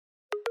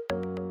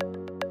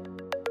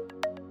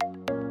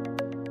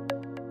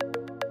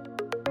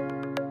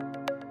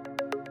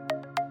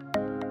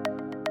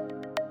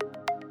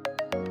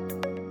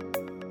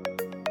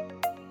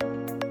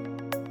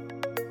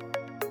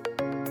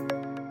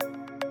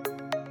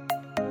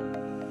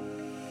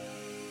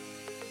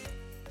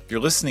You're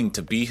listening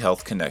to Be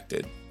Health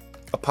Connected,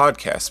 a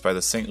podcast by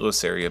the St.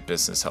 Louis Area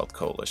Business Health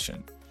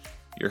Coalition.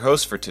 Your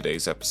host for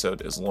today's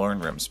episode is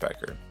Lauren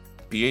Remsbecker,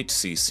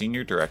 BHC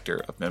Senior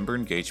Director of Member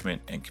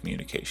Engagement and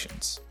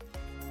Communications.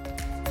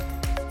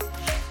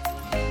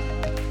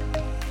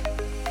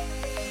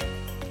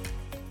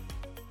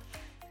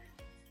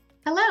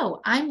 Hello,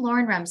 I'm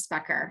Lauren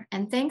Remsbecker,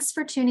 and thanks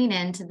for tuning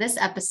in to this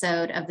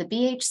episode of the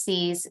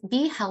BHC's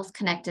Be Health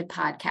Connected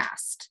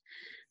podcast.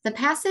 The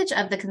passage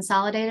of the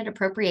Consolidated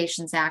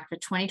Appropriations Act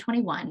of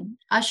 2021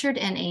 ushered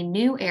in a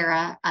new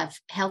era of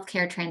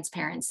healthcare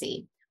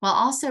transparency, while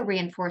also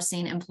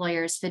reinforcing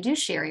employers'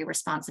 fiduciary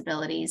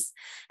responsibilities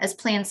as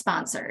plan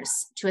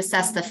sponsors to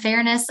assess the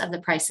fairness of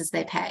the prices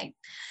they pay.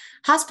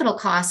 Hospital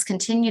costs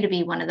continue to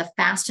be one of the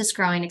fastest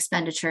growing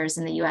expenditures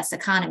in the U.S.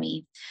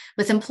 economy,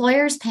 with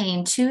employers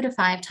paying 2 to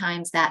 5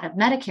 times that of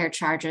Medicare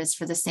charges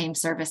for the same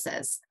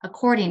services,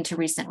 according to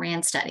recent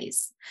RAND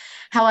studies.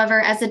 However,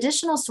 as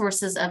additional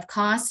sources of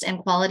cost and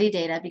quality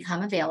data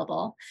become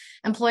available,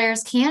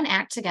 employers can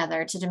act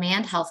together to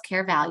demand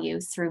healthcare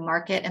value through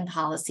market and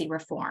policy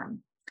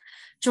reform.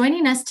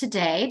 Joining us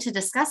today to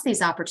discuss these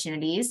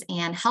opportunities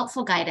and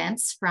helpful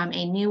guidance from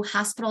a new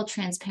hospital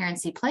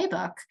transparency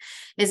playbook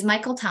is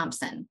Michael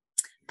Thompson,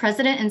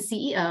 President and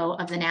CEO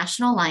of the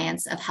National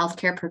Alliance of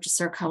Healthcare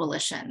Purchaser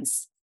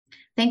Coalitions.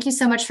 Thank you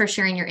so much for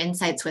sharing your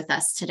insights with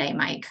us today,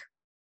 Mike.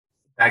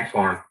 Thanks,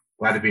 Lauren.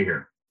 Glad to be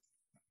here.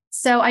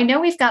 So I know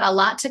we've got a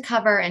lot to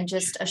cover in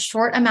just a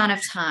short amount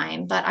of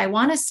time, but I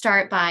want to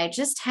start by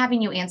just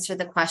having you answer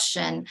the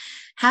question,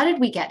 how did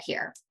we get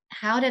here?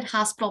 How did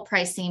hospital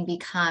pricing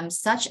become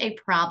such a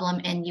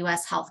problem in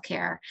U.S.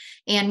 healthcare,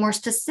 and more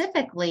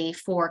specifically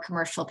for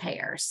commercial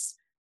payers?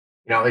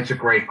 It's a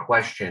great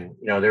question.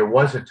 There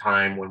was a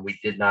time when we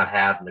did not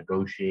have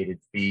negotiated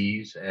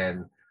fees,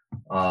 and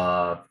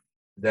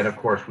then, of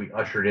course, we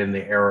ushered in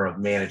the era of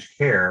managed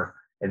care,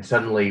 and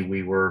suddenly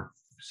we were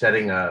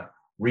setting a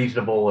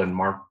reasonable and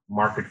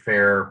market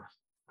fair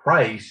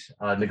price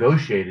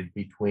negotiated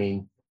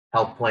between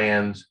health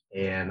plans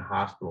and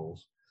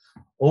hospitals.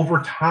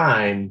 Over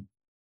time,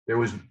 there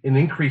was an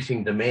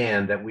increasing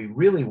demand that we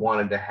really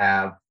wanted to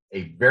have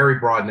a very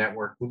broad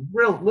network with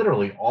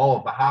literally all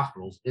of the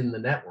hospitals in the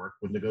network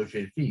with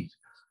negotiated fees.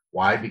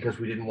 Why? Because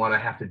we didn't want to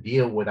have to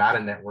deal with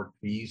out-of-network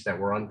fees that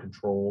were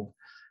uncontrolled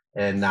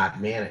and not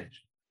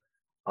managed.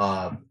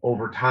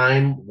 Over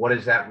time, what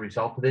has that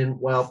resulted in?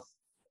 Well,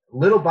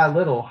 little by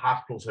little,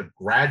 hospitals have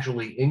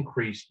gradually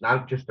increased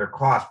not just their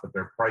costs, but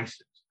their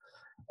prices.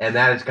 And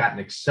that has gotten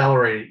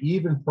accelerated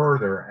even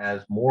further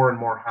as more and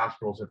more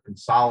hospitals have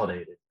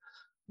consolidated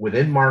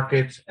within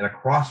markets and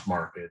across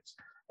markets,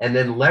 and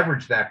then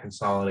leverage that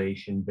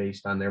consolidation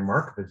based on their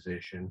market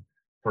position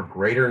for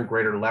greater and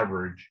greater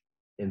leverage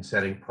in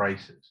setting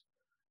prices.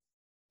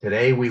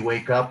 Today, we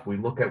wake up, we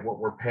look at what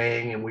we're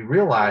paying, and we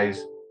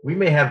realize we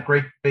may have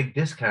great big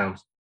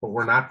discounts, but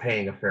we're not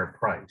paying a fair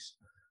price.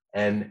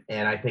 And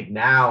I think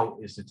now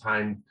is the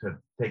time to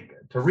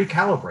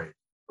recalibrate.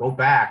 Go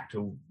back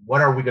to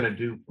what are we going to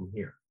do from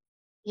here?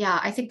 Yeah,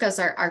 I think those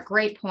are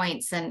great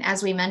points. And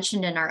as we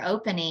mentioned in our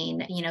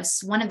opening,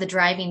 one of the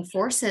driving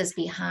forces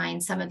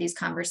behind some of these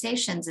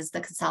conversations is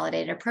the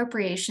Consolidated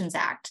Appropriations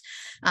Act.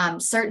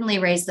 Certainly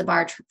raised the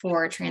bar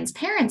for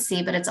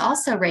transparency, but it's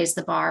also raised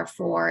the bar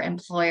for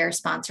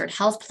employer-sponsored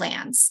health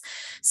plans.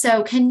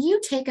 So can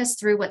you take us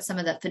through what some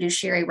of the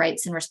fiduciary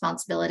rights and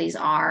responsibilities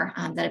are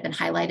that have been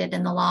highlighted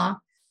in the law?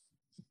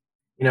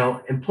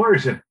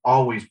 Employers have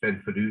always been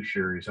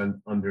fiduciaries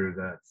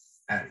under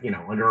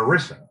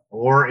ERISA,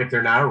 or if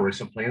they're not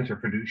ERISA plans, they're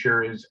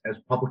fiduciaries as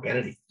public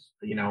entities.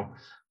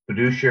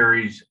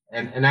 Fiduciaries,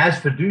 and as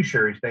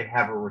fiduciaries, they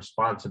have a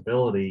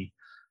responsibility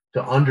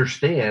to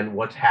understand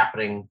what's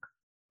happening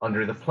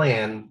under the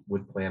plan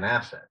with plan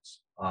assets.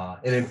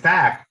 And in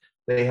fact,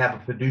 they have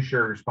a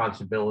fiduciary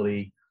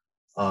responsibility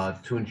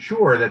to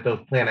ensure that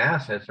those plan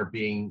assets are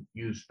being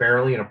used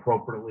fairly and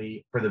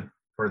appropriately for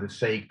the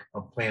sake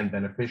of plan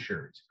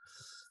beneficiaries.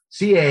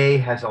 CAA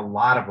has a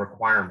lot of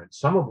requirements,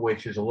 some of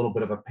which is a little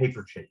bit of a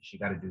paper chase. You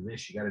got to do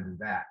this, you got to do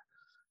that.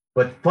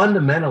 But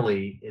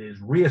fundamentally, it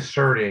is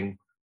reasserting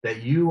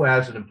that you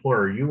as an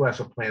employer, you as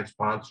a plan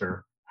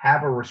sponsor,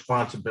 have a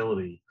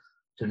responsibility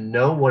to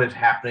know what is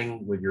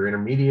happening with your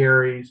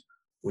intermediaries,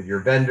 with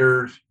your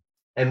vendors,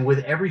 and with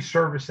every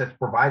service that's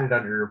provided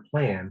under your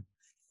plan.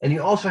 And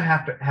you also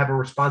have to have a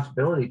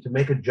responsibility to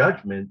make a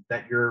judgment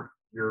that you're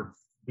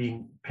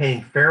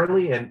paying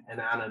fairly and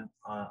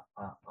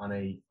on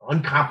a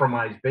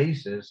uncompromised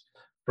basis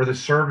for the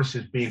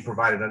services being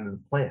provided under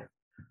the plan.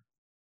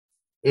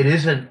 It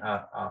isn't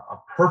a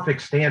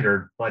perfect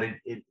standard, but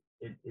it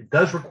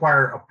does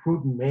require a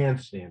prudent man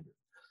standard.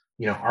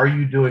 Are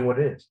you doing what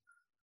it is?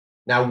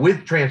 Now,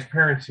 with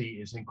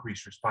transparency is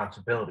increased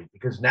responsibility,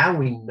 because now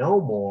we know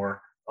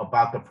more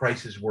about the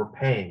prices we're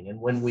paying. And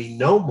when we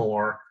know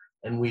more,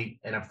 and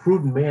a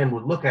prudent man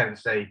would look at it and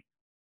say,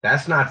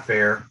 that's not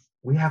fair,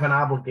 we have an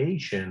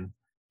obligation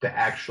to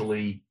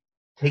actually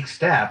take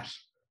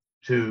steps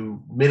to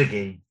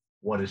mitigate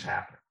what is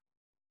happening.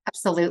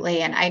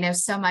 Absolutely. And I know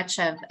so much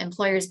of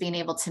employers being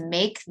able to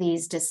make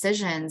these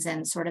decisions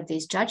and sort of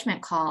these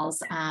judgment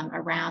calls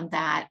around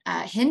that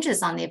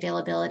hinges on the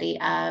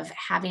availability of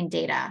having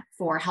data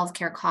for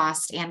healthcare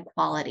cost and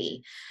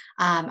quality.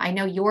 I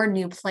know your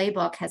new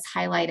playbook has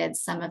highlighted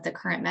some of the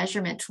current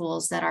measurement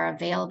tools that are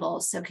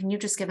available. So, can you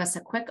just give us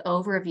a quick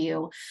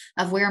overview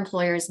of where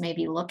employers may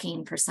be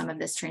looking for some of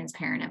this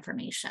transparent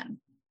information?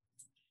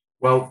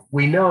 Well,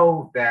 we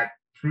know that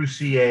through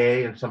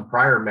CAA and some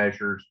prior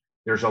measures,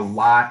 there's a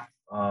lot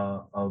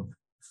of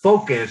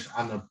focus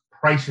on the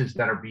prices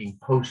that are being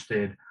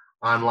posted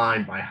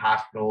online by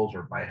hospitals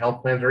or by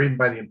health plans or even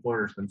by the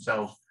employers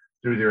themselves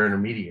through their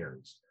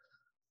intermediaries.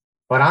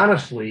 But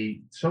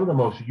honestly, some of the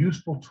most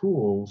useful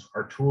tools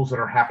are tools that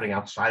are happening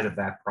outside of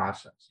that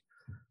process.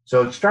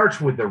 So it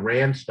starts with the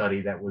RAND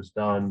study that was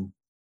done.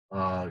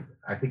 I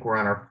think we're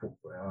on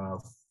our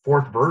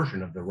fourth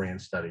version of the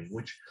RAND study,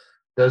 which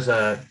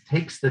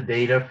takes the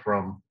data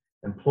from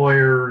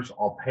employers,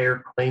 all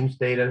payer claims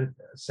data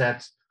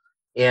sets,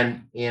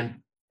 and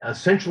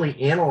essentially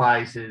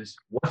analyzes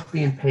what's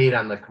being paid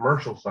on the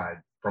commercial side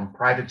from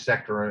private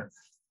sector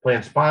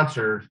plan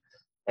sponsors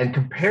and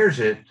compares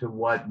it to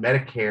what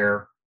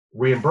Medicare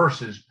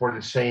reimburses for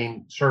the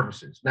same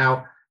services.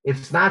 Now,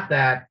 it's not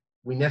that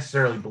we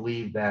necessarily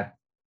believe that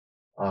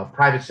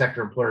private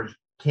sector employers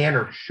can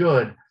or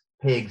should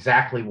pay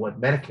exactly what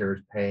Medicare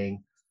is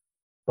paying,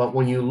 but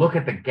when you look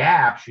at the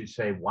gaps, you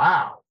say,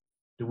 wow,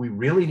 do we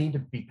really need to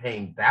be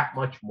paying that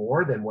much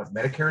more than what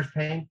Medicare is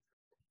paying?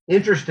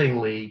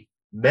 Interestingly,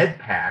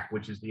 MedPAC,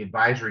 which is the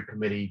advisory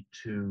committee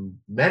to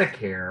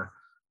Medicare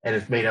and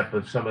is made up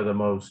of some of the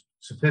most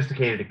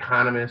sophisticated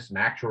economists and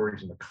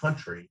actuaries in the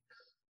country,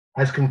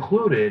 has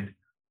concluded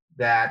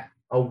that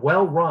a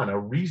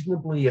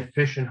reasonably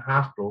efficient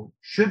hospital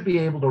should be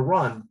able to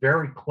run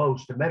very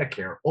close to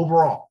Medicare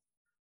overall.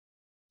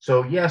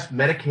 So yes,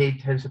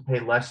 Medicaid tends to pay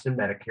less than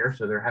Medicare,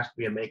 so there has to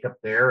be a makeup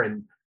there.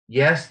 And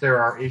yes,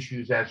 there are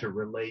issues as it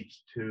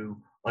relates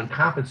to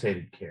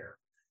uncompensated care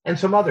and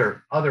some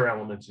other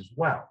elements as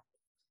well.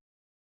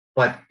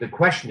 But the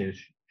question is,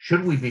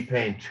 should we be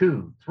paying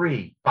 2,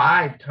 3,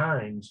 5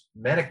 times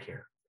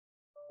Medicare?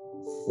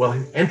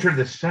 Well, enter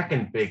the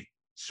second big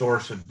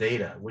source of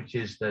data, which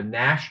is the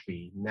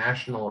NASHP,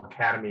 National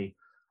Academy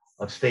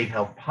of State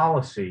Health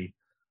Policy,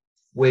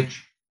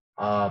 which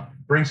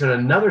brings in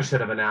another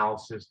set of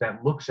analysis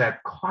that looks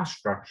at cost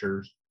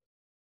structures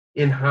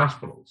in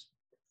hospitals.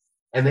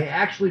 And they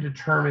actually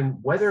determine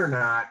whether or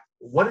not,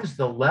 what is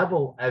the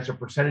level as a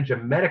percentage of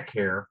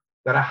Medicare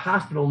that a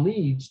hospital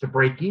needs to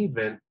break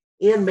even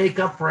and make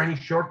up for any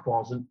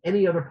shortfalls in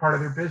any other part of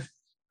their business,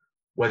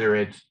 whether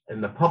it's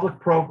in the public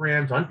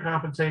programs,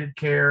 uncompensated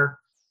care,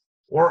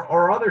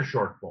 or other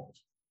shortfalls.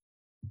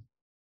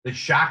 The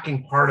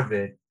shocking part of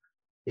it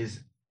is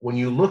when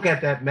you look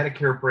at that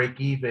Medicare break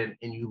even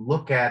and you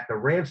look at the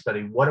RAND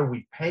study, what are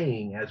we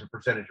paying as a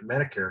percentage of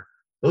Medicare?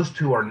 Those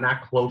two are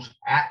not close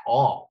at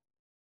all.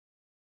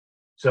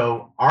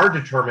 So our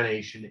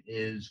determination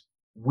is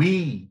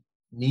we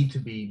need to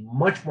be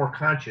much more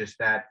conscious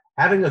that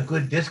having a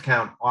good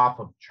discount off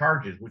of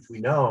charges, which we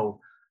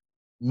know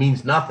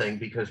means nothing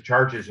because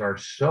charges are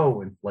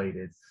so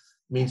inflated,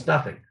 means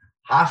nothing.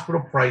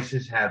 Hospital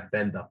prices have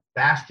been the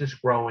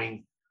fastest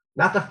growing,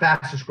 not the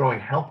fastest growing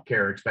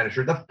healthcare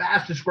expenditure, the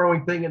fastest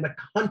growing thing in the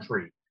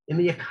country, in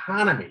the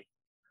economy.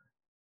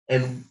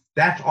 And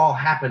that's all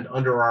happened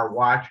under our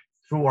watch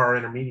through our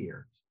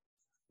intermediaries.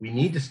 We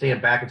need to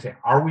stand back and say,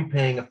 are we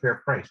paying a fair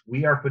price?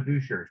 We are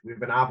fiduciaries. We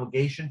have an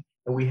obligation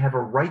and we have a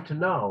right to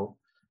know,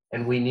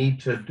 and we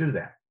need to do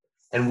that.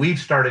 And we've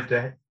started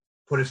to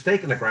put a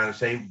stake in the ground and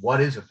say,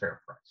 what is a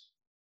fair price?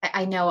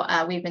 I know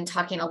we've been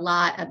talking a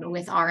lot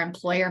with our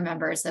employer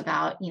members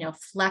about,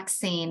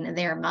 flexing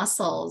their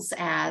muscles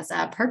as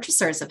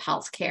purchasers of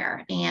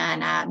healthcare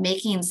and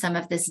making some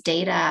of this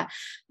data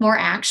more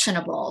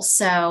actionable.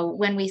 So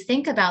when we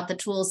think about the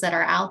tools that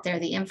are out there,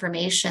 the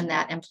information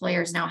that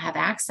employers now have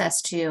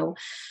access to,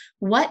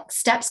 what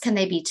steps can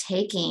they be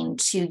taking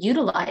to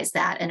utilize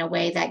that in a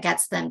way that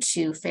gets them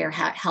to fair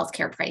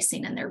healthcare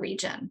pricing in their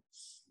region?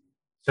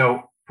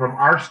 So from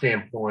our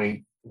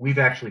standpoint, we've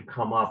actually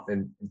come up,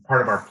 and part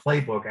of our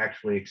playbook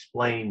actually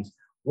explains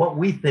what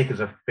we think is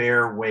a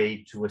fair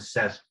way to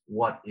assess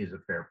what is a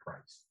fair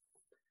price.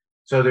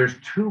 So there's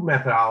two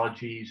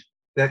methodologies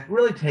that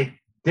really take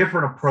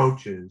different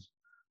approaches,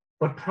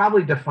 but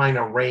probably define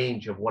a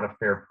range of what a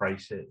fair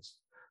price is.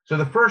 So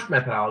the first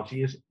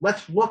methodology is,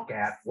 let's look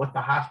at what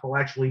the hospital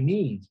actually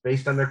needs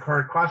based on their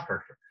current cost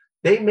structure.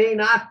 They may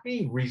not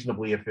be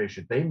reasonably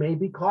efficient. They may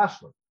be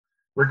costly.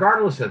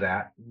 Regardless of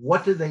that,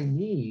 what do they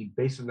need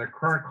based on their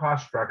current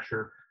cost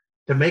structure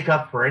to make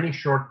up for any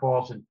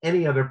shortfalls in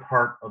any other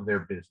part of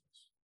their business?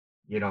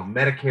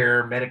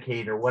 Medicare,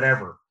 Medicaid, or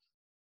whatever.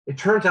 It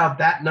turns out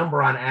that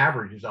number on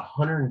average is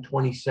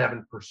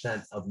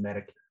 127% of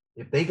Medicare.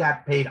 If they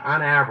got paid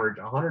on average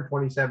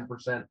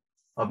 127%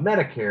 of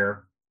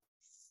Medicare,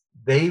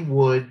 they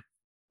would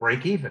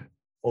break even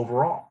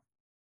overall.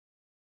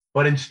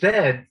 But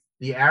instead,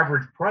 the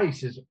average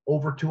price is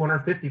over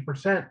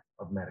 250%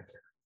 of Medicare.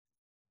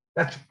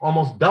 That's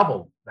almost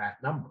double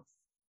that number.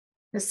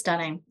 It's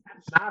stunning.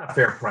 It's not a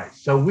fair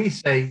price. So we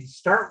say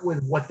start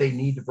with what they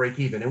need to break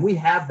even. And we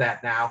have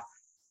that now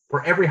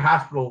for every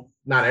hospital,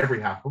 not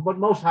every hospital, but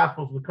most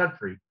hospitals in the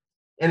country.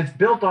 And it's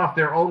built off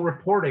their own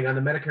reporting on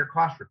the Medicare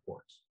cost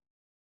reports,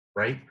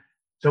 right?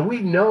 So we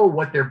know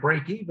what their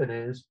break even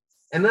is.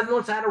 And then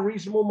let's add a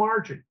reasonable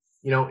margin.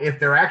 If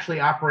they're actually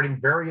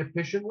operating very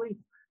efficiently,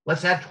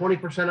 let's add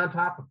 20% on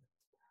top of it.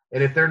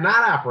 And if they're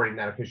not operating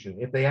that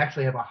efficiently, if they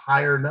actually have a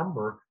higher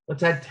number,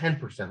 let's add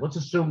 10%. Let's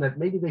assume that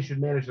maybe they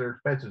should manage their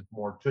expenses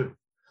more too,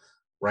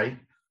 right?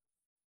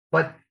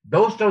 But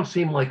those don't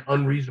seem like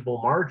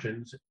unreasonable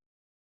margins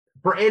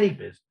for any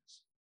business.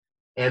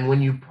 And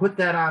when you put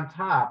that on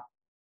top,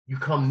 you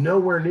come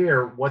nowhere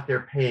near what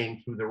they're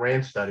paying through the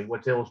RAND study,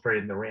 what's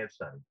illustrated in the RAND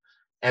study.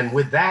 And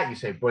with that, you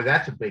say, boy,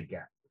 that's a big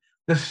gap.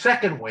 The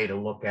second way to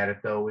look at it,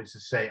 though, is to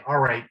say, all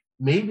right,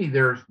 maybe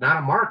there's not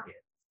a market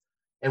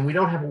and we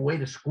don't have a way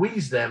to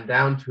squeeze them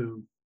down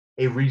to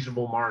a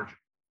reasonable margin.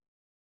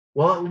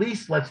 Well, at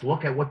least let's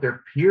look at what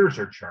their peers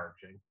are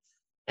charging.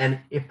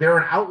 And if they're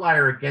an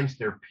outlier against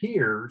their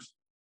peers,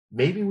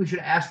 maybe we should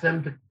ask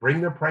them to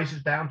bring their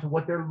prices down to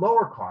what their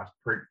lower cost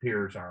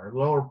peers are,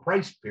 lower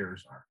price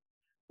peers are.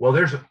 Well,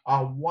 there's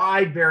a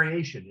wide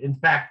variation. In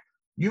fact,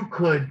 you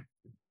could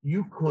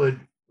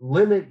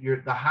limit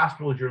the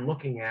hospitals you're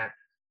looking at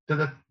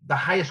to the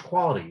highest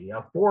quality,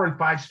 4 and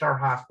 5 star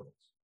hospitals.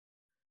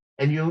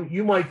 And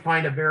you might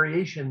find a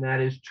variation that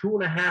is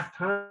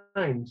 2.5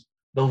 times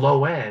the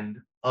low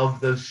end of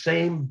the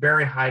same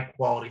very high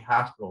quality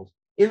hospitals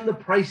in the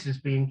prices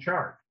being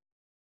charged.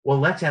 Well,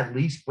 let's at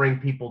least bring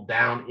people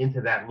down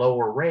into that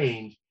lower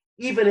range,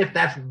 even if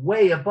that's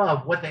way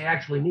above what they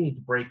actually need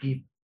to break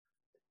even.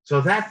 So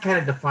that kind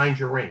of defines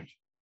your range,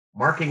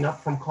 marking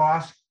up from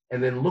cost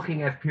and then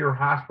looking at peer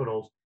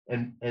hospitals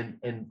and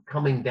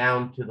coming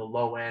down to the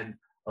low end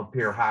of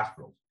peer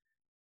hospitals.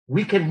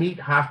 We can meet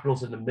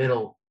hospitals in the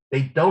middle.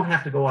 They don't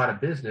have to go out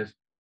of business,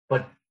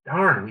 but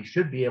darn, we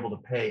should be able to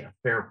pay a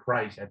fair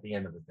price at the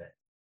end of the day.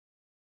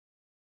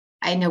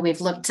 I know we've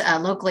looked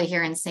locally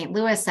here in St.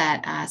 Louis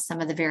at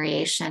some of the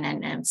variation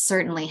and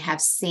certainly have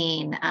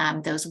seen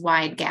those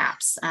wide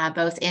gaps,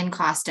 both in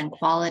cost and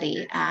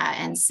quality.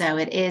 And so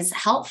it is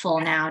helpful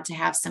now to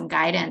have some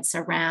guidance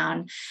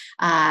around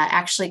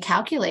actually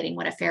calculating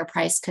what a fair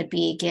price could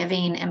be,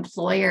 giving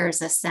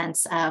employers a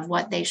sense of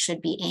what they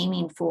should be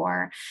aiming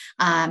for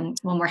when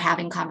we're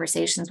having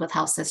conversations with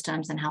health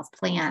systems and health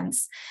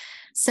plans.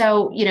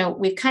 So,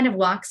 we've kind of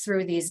walked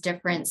through these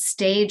different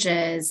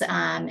stages,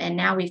 and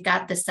now we've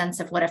got the sense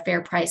of what a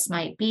fair price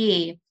might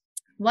be.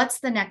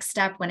 What's the next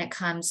step when it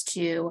comes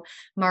to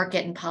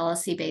market and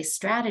policy-based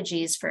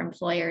strategies for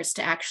employers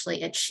to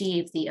actually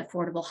achieve the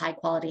affordable,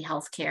 high-quality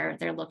healthcare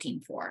they're looking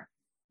for?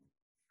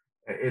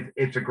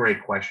 It's a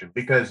great question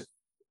because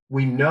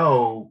we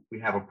know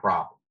we have a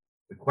problem.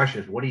 The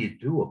question is, what do you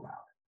do about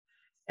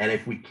it? And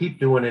if we keep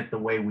doing it the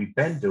way we've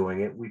been doing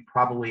it, we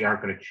probably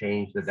aren't going to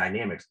change the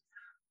dynamics.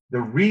 The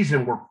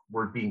reason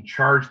we're being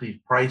charged these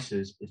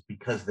prices is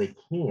because they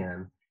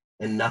can,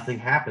 and nothing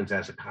happens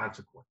as a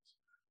consequence.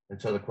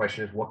 And so the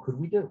question is, what could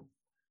we do?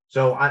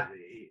 So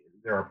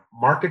there are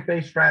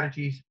market-based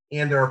strategies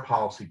and there are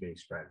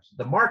policy-based strategies.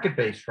 The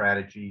market-based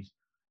strategies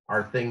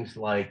are things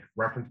like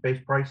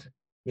reference-based pricing.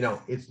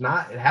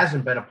 It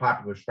hasn't been a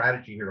popular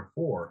strategy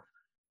heretofore,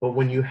 but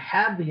when you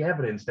have the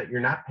evidence that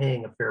you're not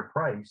paying a fair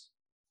price,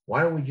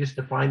 why don't we just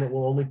define that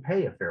we'll only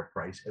pay a fair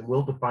price, and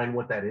we'll define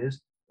what that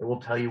is, and we'll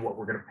tell you what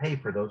we're going to pay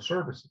for those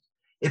services.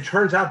 It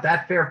turns out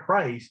that fair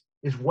price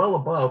is well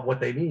above what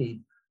they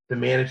need to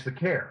manage the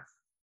care.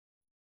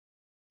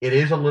 It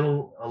is a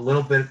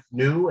little bit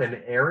new in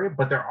the area,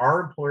 but there are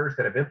employers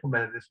that have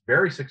implemented this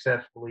very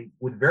successfully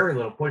with very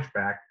little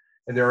pushback,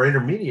 and there are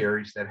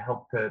intermediaries that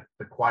help to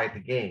quiet the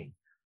game.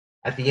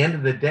 At the end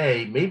of the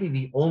day, maybe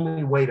the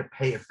only way to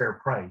pay a fair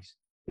price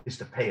is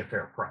to pay a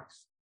fair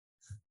price.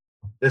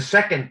 The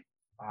second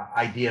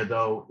idea,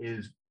 though,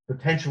 is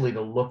potentially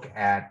to look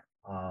at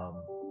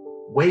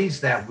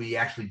ways that we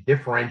actually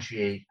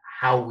differentiate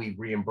how we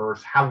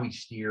reimburse, how we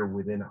steer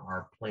within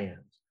our plans.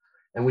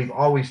 And we've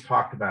always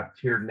talked about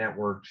tiered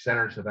networks,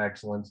 centers of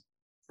excellence,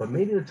 but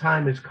maybe the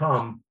time has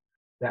come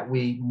that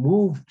we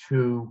move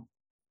to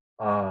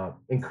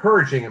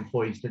encouraging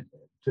employees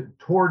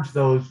towards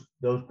those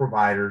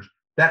providers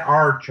that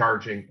are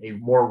charging a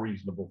more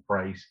reasonable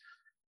price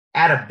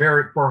at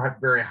for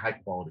very high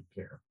quality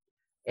care.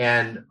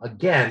 And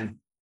again,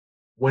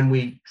 when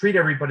we treat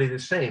everybody the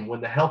same,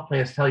 when the health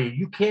plans tell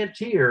you can't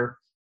tier,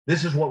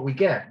 this is what we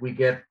get. We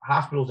get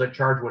hospitals that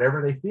charge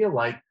whatever they feel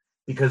like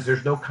because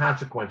there's no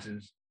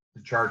consequences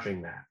to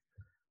charging that.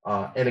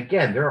 And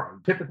again, there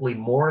are typically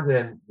more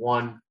than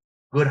one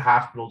good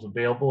hospitals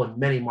available in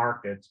many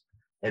markets,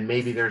 and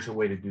maybe there's a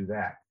way to do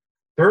that.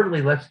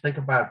 Thirdly, let's think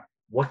about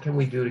what can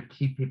we do to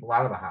keep people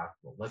out of the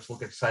hospital. Let's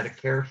look at site of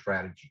care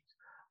strategies.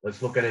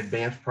 Let's look at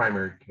advanced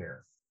primary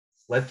care.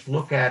 Let's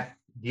look at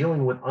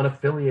dealing with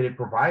unaffiliated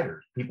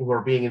providers, people who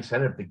are being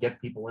incented to get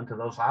people into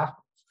those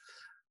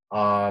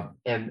hospitals.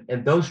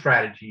 And those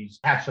strategies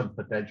have some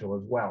potential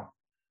as well.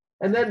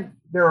 And then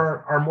there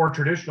are more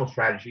traditional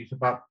strategies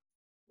about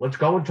let's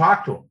go and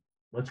talk to them.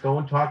 Let's go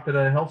and talk to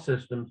the health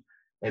systems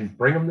and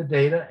bring them the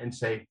data and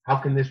say, how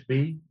can this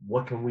be?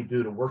 What can we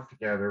do to work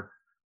together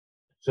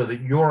so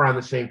that you're on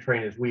the same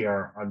train as we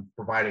are on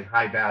providing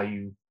high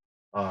value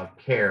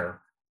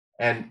care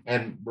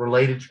and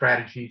related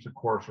strategies, of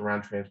course,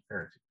 around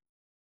transparency.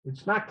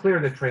 It's not clear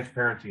that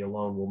transparency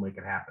alone will make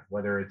it happen,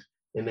 whether it's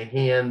in the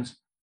hands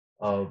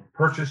of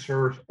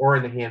purchasers or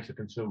in the hands of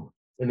consumers.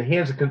 In the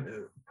hands of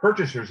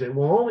purchasers, it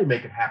will only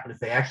make it happen if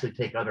they actually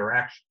take other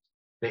actions.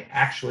 They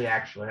actually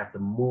have to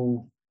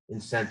move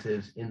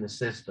incentives in the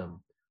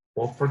system,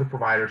 both for the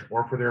providers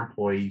or for their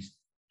employees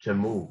to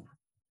move.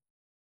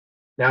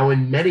 Now,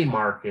 in many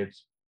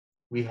markets,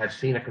 we have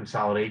seen a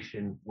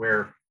consolidation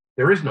where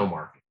there is no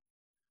market.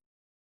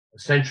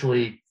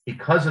 Essentially,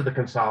 because of the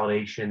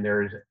consolidation,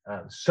 there is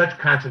such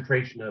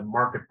concentration of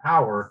market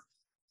power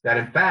that,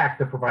 in fact,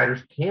 the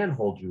providers can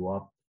hold you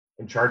up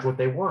and charge what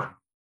they want.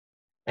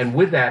 And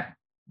with that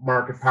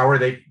market power,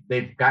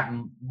 they've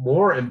gotten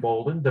more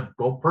emboldened to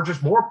go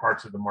purchase more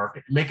parts of the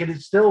market and make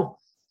it still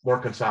more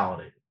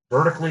consolidated,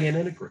 vertically and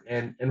integrate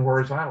and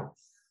horizontally.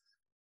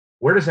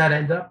 Where does that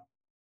end up?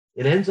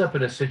 It ends up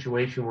in a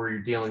situation where you're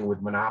dealing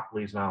with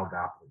monopolies and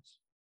oligopolies.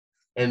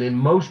 And in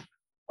most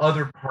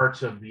other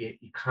parts of the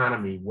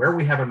economy where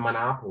we have a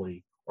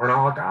monopoly or an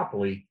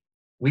oligopoly,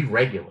 we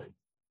regulate.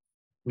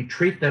 We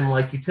treat them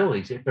like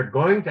utilities. If they're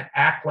going to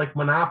act like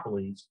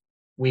monopolies,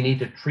 we need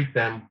to treat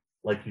them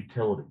like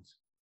utilities.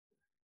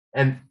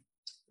 And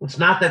it's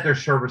not that their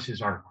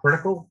services aren't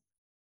critical.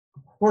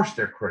 Of course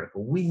they're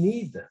critical. We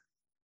need them.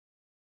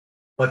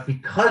 But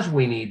because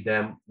we need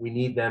them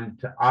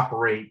to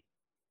operate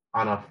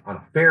on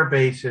a fair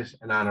basis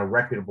and on a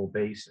reputable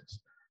basis.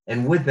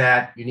 And with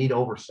that, you need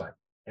oversight.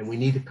 And we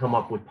need to come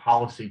up with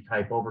policy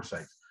type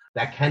oversight.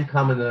 That can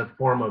come in the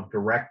form of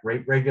direct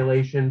rate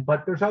regulation,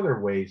 but there's other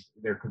ways.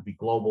 There could be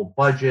global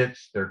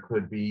budgets. There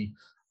could be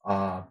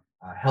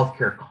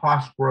healthcare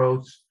cost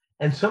growths.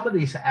 And some of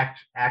these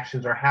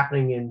actions are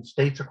happening in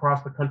states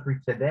across the country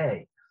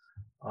today.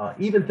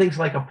 Even things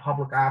like a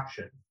public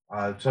option.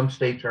 Some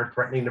states are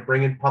threatening to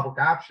bring in public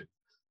option.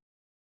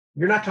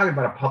 You're not talking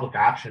about a public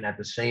option at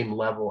the same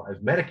level as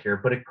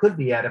Medicare, but it could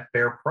be at a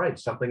fair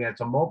price, something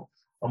that's a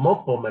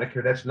multiple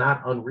Medicare that's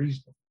not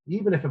unreasonable.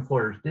 Even if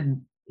employers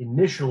didn't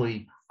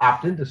initially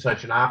opt into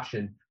such an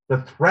option,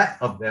 the threat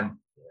of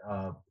them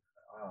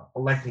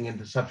electing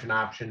into such an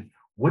option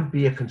would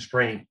be a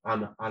constraint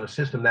on a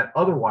system that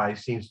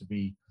otherwise seems to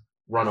be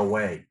run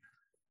away.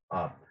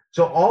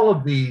 So all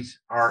of these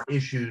are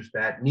issues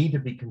that need to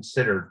be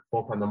considered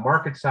both on the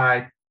market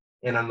side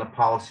and on the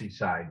policy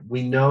side.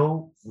 We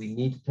know we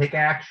need to take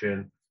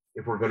action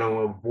if we're going to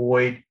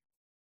avoid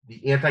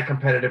the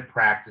anti-competitive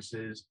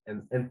practices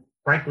and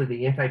frankly,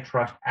 the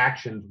antitrust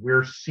actions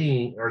we're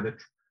seeing, or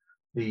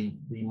the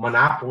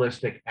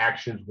monopolistic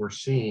actions we're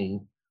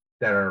seeing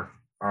that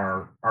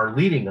are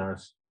leading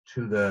us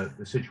to the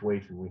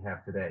situation we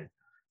have today.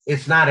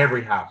 It's not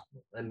every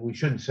hospital, and we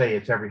shouldn't say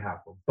it's every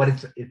hospital, but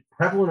it's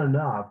prevalent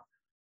enough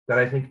that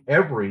I think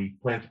every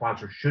plan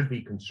sponsor should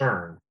be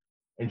concerned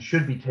and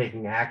should be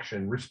taking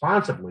action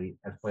responsibly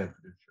as plan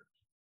producers.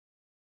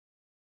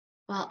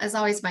 Well, as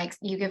always, Mike,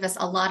 you give us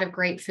a lot of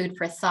great food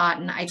for thought,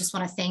 and I just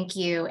want to thank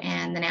you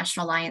and the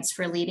National Alliance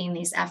for leading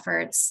these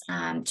efforts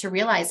to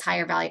realize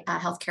higher value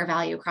healthcare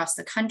value across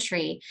the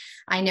country.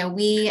 I know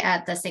we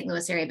at the St.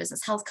 Louis Area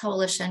Business Health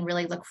Coalition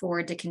really look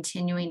forward to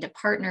continuing to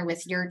partner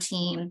with your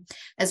team,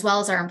 as well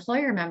as our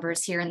employer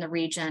members here in the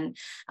region,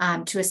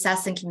 to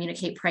assess and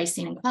communicate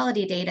pricing and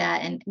quality data,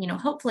 and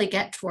hopefully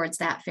get towards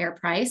that fair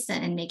price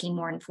and making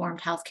more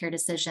informed healthcare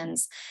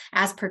decisions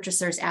as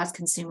purchasers, as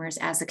consumers,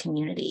 as a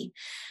community.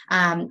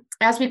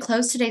 As we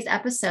close today's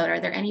episode, are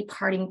there any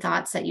parting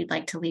thoughts that you'd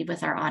like to leave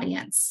with our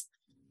audience?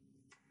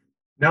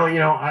 No,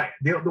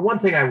 the one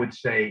thing I would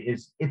say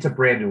is it's a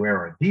brand new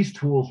era. These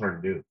tools are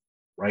new,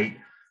 right?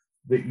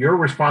 That your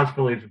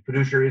responsibility as a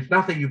producer is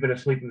not that you've been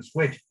asleep at the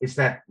switch. It's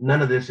that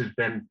none of this has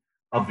been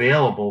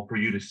available for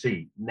you to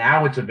see.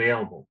 Now it's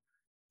available.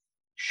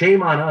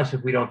 Shame on us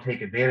if we don't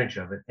take advantage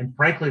of it. And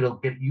frankly, it'll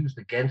get used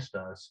against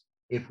us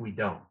if we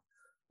don't.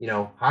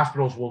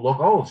 Hospitals will look,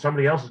 oh,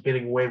 somebody else is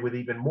getting away with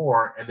even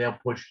more, and they'll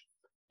push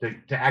to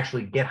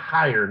actually get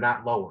higher,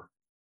 not lower.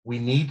 We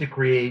need to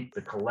create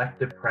the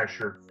collective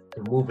pressure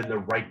to move in the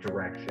right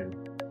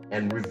direction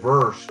and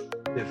reverse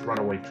this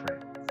runaway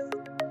trend.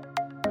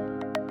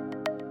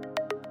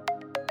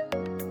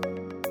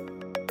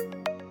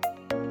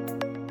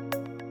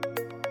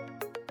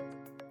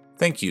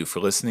 Thank you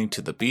for listening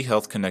to the Be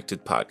Health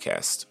Connected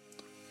podcast.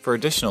 For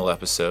additional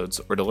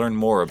episodes or to learn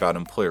more about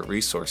employer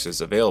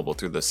resources available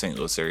through the St.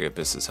 Louis Area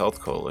Business Health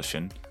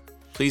Coalition,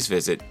 please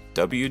visit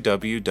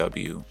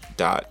www.stlbhc.org.